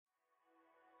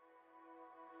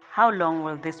How long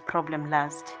will this problem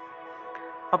last?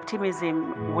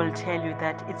 Optimism will tell you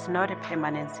that it's not a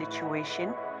permanent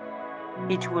situation,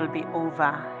 it will be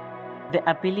over. The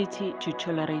ability to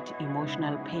tolerate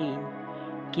emotional pain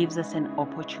gives us an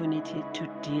opportunity to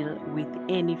deal with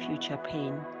any future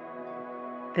pain.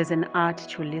 There's an art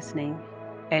to listening,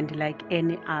 and like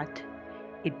any art,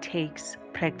 it takes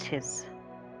practice.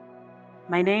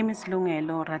 My name is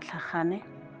Lungelo Ratlhagane.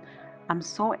 I'm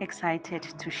so excited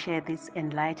to share this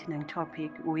enlightening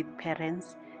topic with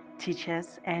parents,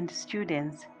 teachers, and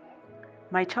students.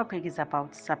 My topic is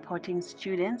about supporting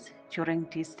students during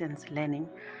distance learning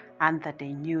under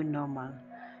the new normal.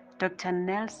 Dr.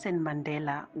 Nelson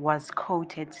Mandela was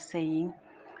quoted saying,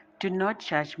 "Do not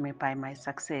judge me by my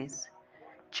success.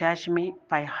 Judge me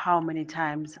by how many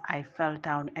times I fell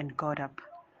down and got up."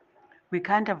 We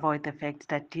can't avoid the fact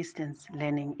that distance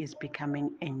learning is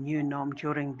becoming a new norm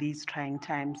during these trying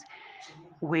times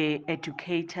where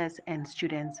educators and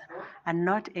students are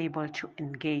not able to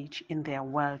engage in their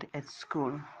world at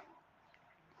school.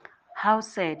 How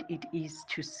sad it is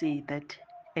to see that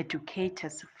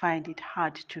educators find it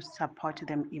hard to support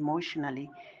them emotionally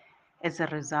as a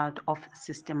result of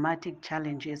systematic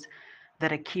challenges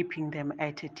that are keeping them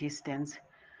at a distance.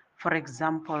 For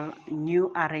example,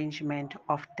 new arrangement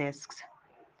of desks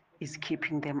is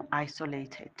keeping them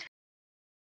isolated.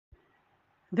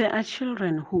 There are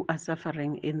children who are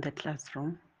suffering in the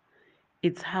classroom.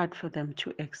 It's hard for them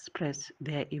to express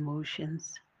their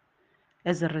emotions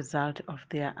as a result of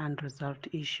their unresolved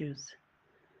issues.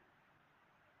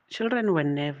 Children were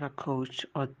never coached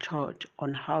or taught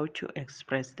on how to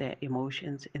express their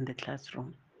emotions in the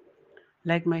classroom.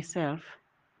 Like myself,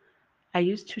 I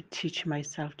used to teach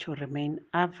myself to remain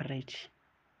average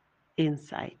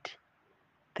inside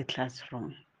the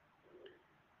classroom.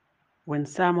 When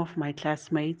some of my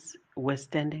classmates were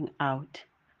standing out,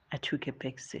 I took a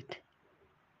back seat.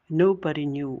 Nobody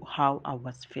knew how I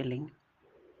was feeling.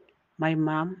 My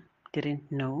mom didn't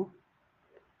know,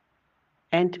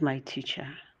 and my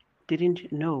teacher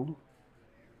didn't know.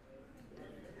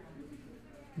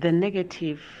 The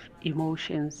negative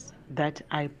emotions that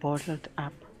I bottled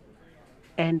up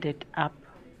ended up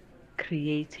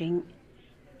creating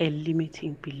a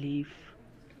limiting belief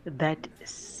that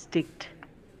stuck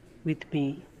with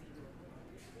me.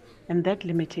 And that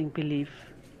limiting belief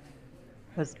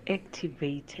was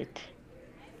activated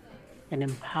and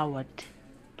empowered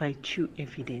by two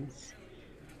evidence.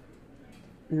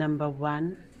 Number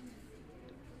one,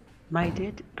 my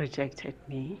dad rejected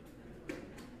me.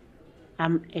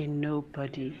 I'm a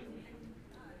nobody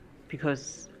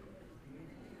because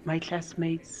my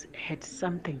classmates had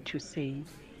something to say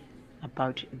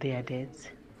about their dads,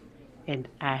 and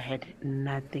I had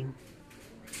nothing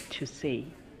to say.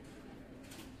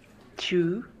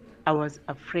 Two, I was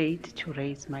afraid to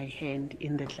raise my hand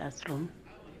in the classroom,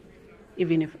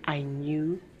 even if I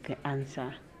knew the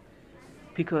answer,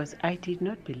 because I did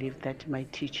not believe that my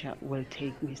teacher will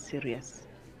take me serious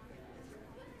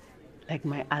like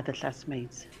my other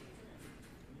classmates.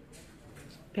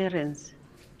 Parents,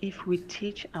 if we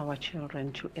teach our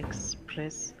children to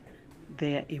express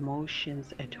their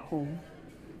emotions at home,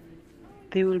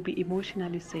 they will be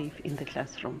emotionally safe in the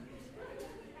classroom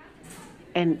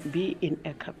and be in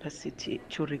a capacity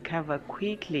to recover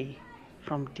quickly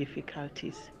from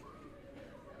difficulties,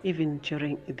 even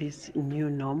during this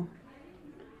new norm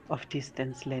of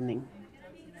distance learning.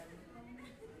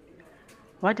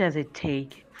 What does it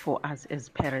take for us as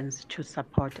parents to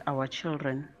support our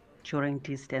children during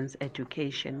distance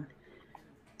education?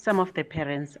 Some of the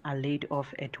parents are laid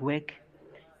off at work.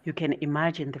 You can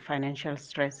imagine the financial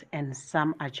stress, and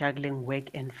some are juggling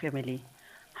work and family.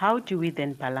 How do we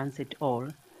then balance it all?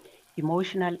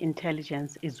 Emotional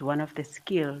intelligence is one of the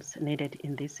skills needed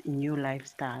in this new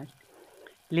lifestyle.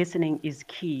 Listening is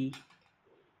key.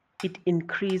 It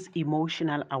increases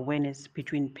emotional awareness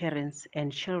between parents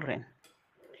and children.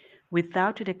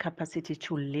 Without the capacity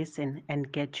to listen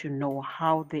and get to know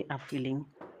how they are feeling,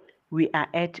 we are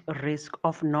at risk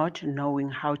of not knowing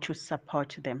how to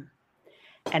support them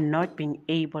and not being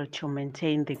able to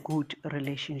maintain the good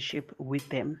relationship with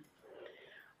them.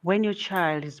 When your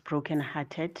child is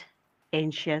broken-hearted,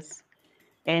 anxious,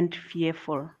 and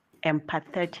fearful,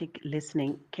 empathetic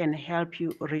listening can help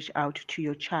you reach out to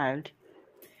your child.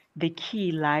 The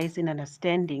key lies in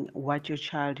understanding what your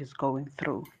child is going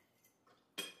through.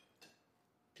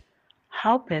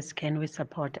 How best can we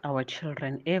support our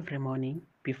children every morning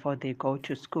before they go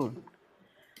to school?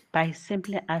 By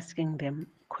simply asking them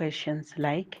questions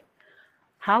like,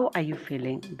 how are you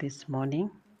feeling this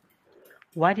morning?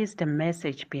 What is the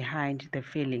message behind the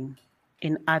feeling?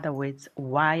 In other words,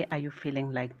 why are you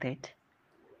feeling like that?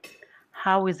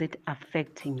 How is it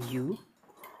affecting you?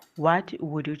 What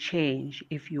would you change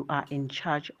if you are in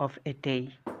charge of a day?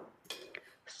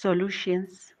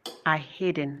 Solutions are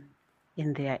hidden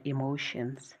in their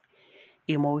emotions.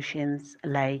 Emotions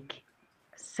like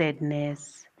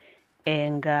sadness,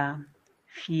 anger,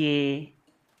 fear,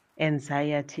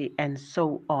 anxiety, and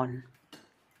so on.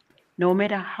 No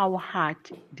matter how hard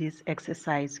this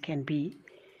exercise can be,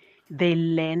 they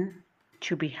learn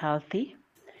to be healthy,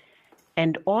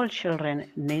 and all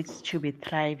children needs to be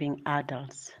thriving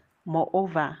adults.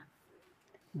 Moreover,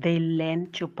 they learn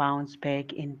to bounce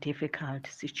back in difficult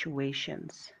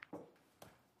situations.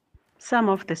 Some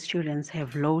of the students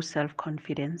have low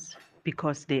self-confidence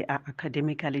because they are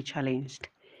academically challenged.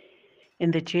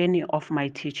 In the journey of my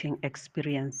teaching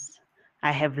experience,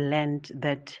 I have learned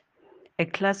that a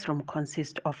classroom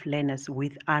consists of learners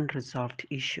with unresolved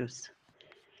issues.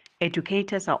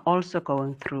 Educators are also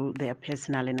going through their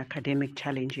personal and academic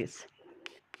challenges.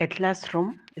 A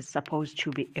classroom is supposed to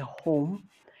be a home,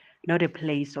 not a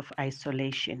place of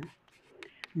isolation.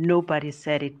 Nobody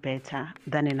said it better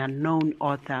than an unknown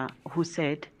author who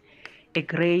said, "A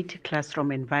great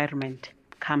classroom environment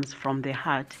comes from the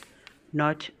heart,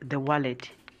 not the wallet.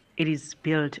 It is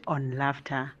built on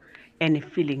laughter and a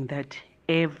feeling that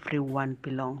everyone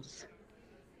belongs."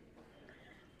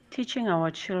 Teaching our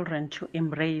children to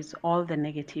embrace all the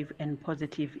negative and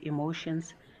positive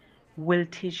emotions will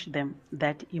teach them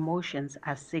that emotions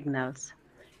are signals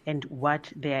and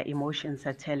what their emotions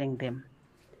are telling them.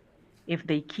 If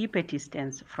they keep a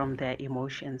distance from their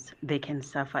emotions, they can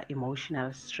suffer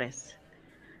emotional stress.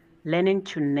 Learning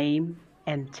to name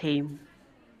and tame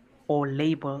or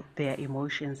label their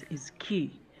emotions is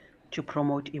key to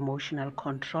promote emotional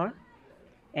control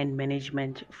and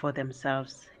management for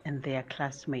themselves and their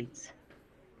classmates.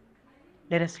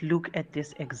 Let us look at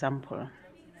this example.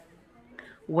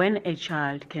 When a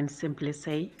child can simply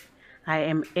say, "I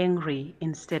am angry,"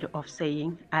 instead of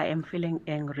saying, "I am feeling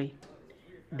angry,"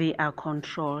 they are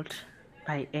controlled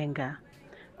by anger.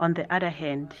 On the other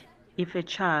hand, if a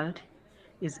child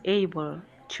is able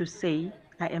to say,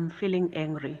 "I am feeling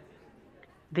angry,"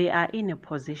 they are in a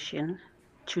position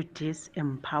to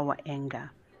disempower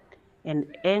anger,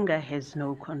 and anger has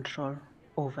no control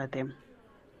over them.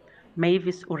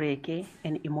 Mavis Ureke,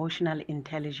 an emotional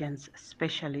intelligence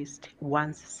specialist,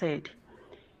 once said,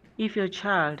 "If your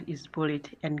child is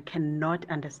bullied and cannot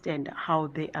understand how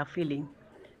they are feeling,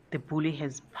 the bully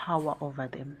has power over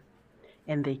them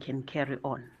and they can carry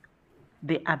on."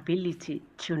 The ability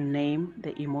to name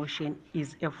the emotion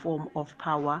is a form of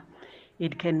power.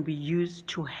 It can be used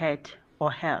to hurt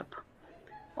or help.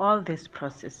 All this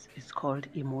process is called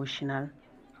emotional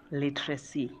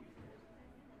literacy.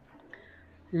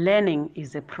 Learning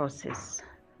is a process.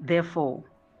 Therefore,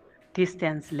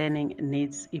 distance learning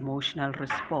needs emotional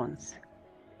response.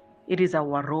 It is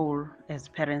our role as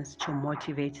parents to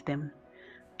motivate them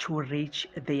to reach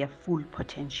their full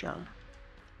potential.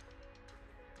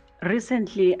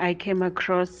 Recently, I came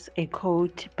across a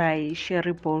quote by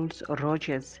Sherry Bowles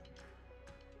Rogers.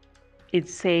 It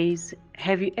says,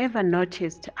 "Have you ever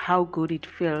noticed how good it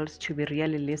feels to be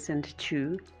really listened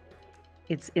to?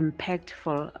 It's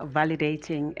impactful,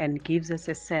 validating, and gives us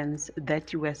a sense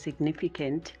that you are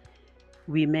significant,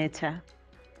 we matter."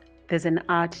 There's an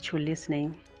art to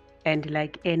listening, and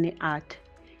like any art,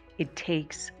 it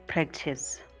takes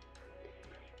practice.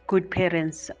 Good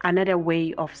parents, another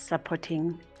way of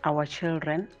supporting our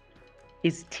children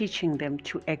is teaching them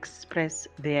to express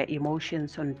their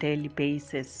emotions on a daily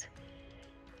basis,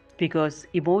 because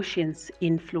emotions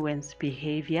influence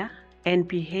behavior and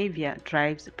behavior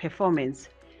drives performance.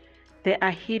 There are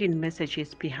hidden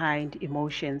messages behind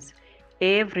emotions.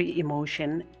 Every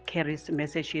emotion carries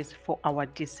messages for our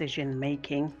decision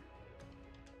making.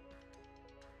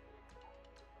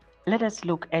 Let us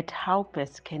look at how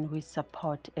best can we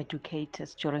support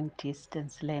educators during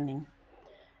distance learning.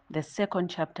 The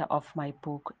second chapter of my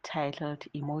book, titled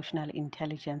Emotional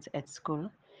Intelligence at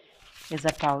School, is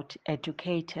about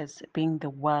educators being the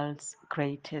world's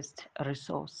greatest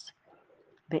resource,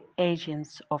 the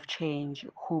agents of change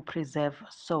who preserve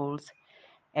souls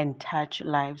and touch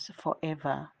lives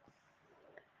forever.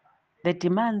 The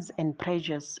demands and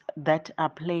pressures that are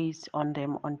placed on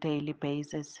them on a daily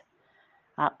basis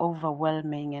are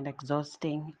overwhelming and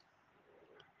exhausting.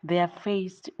 They are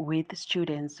faced with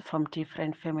students from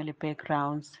different family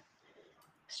backgrounds,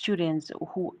 students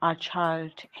who are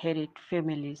child-headed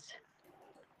families.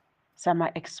 Some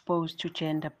are exposed to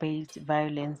gender-based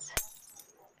violence.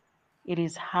 It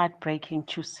is heartbreaking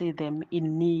to see them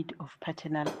in need of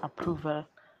paternal approval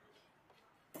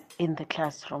in the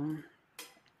classroom.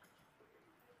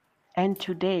 And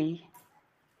today,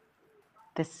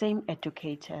 the same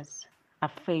educators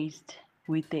are faced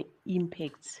with the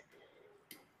impacts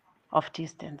of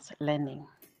distance learning.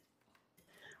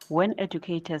 When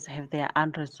educators have their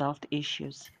unresolved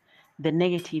issues, the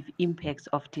negative impacts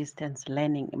of distance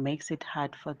learning makes it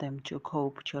hard for them to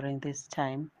cope during this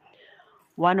time.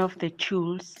 One of the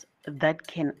tools that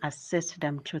can assist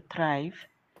them to thrive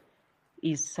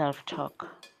is self-talk.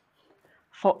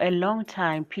 For a long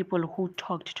time, people who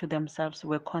talked to themselves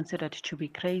were considered to be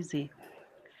crazy.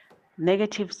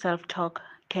 Negative self-talk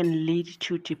can lead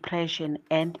to depression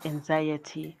and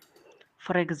anxiety.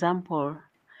 For example,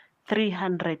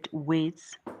 300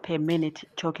 words per minute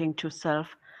talking to self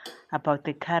about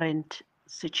the current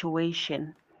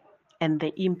situation and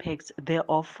the impacts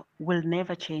thereof will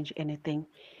never change anything.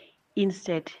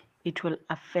 Instead, it will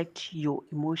affect your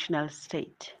emotional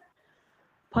state.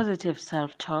 Positive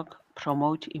self-talk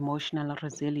promotes emotional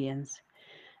resilience.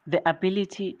 The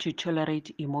ability to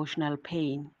tolerate emotional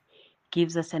pain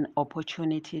gives us an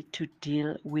opportunity to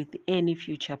deal with any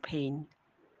future pain.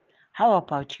 How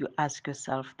about you ask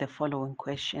yourself the following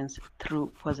questions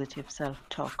through positive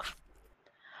self-talk?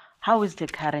 How is the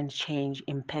current change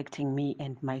impacting me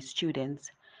and my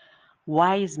students?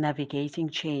 Why is navigating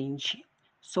change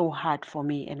so hard for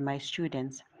me and my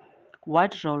students?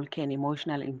 What role can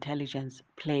emotional intelligence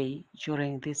play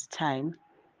during this time?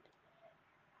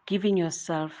 Giving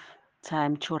yourself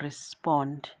time to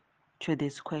respond to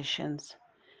these questions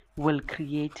will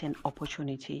create an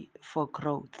opportunity for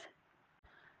growth.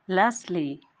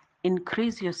 Lastly,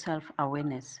 increase your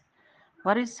self-awareness.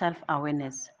 What is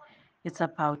self-awareness? It's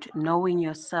about knowing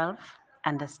yourself,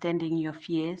 understanding your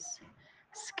fears,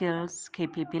 skills,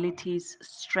 capabilities,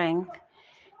 strength,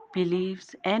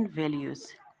 beliefs, and values.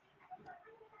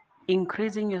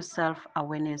 Increasing your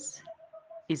self-awareness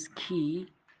is key,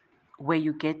 where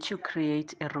you get to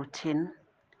create a routine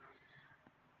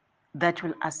that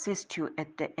will assist you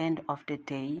at the end of the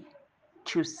day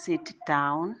to sit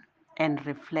down and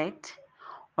reflect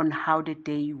on how the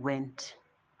day went,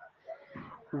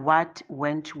 what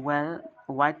went well,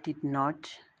 what did not,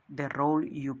 the role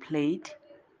you played,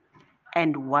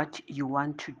 and what you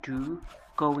want to do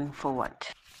going forward.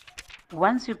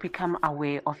 Once you become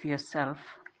aware of yourself,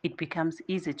 it becomes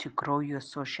easy to grow your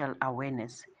social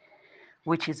awareness,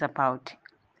 which is about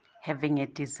having a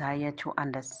desire to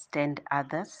understand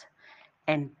others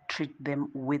and treat them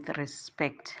with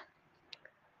respect.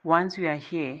 Once you are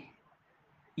here,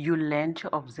 you learn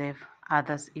to observe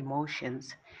others'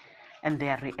 emotions and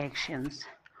their reactions.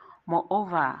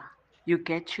 Moreover, you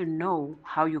get to know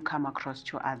how you come across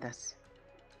to others.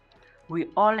 We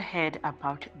all heard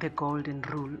about the golden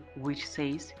rule, which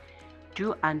says,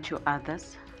 do unto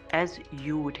others as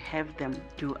you would have them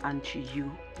do unto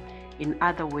you. In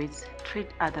other words, treat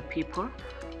other people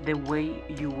the way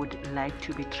you would like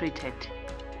to be treated.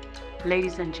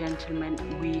 Ladies and gentlemen,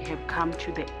 we have come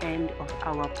to the end of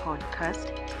our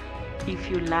podcast. If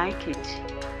you like it,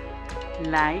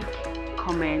 like,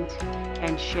 comment,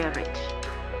 and share it.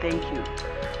 Thank you.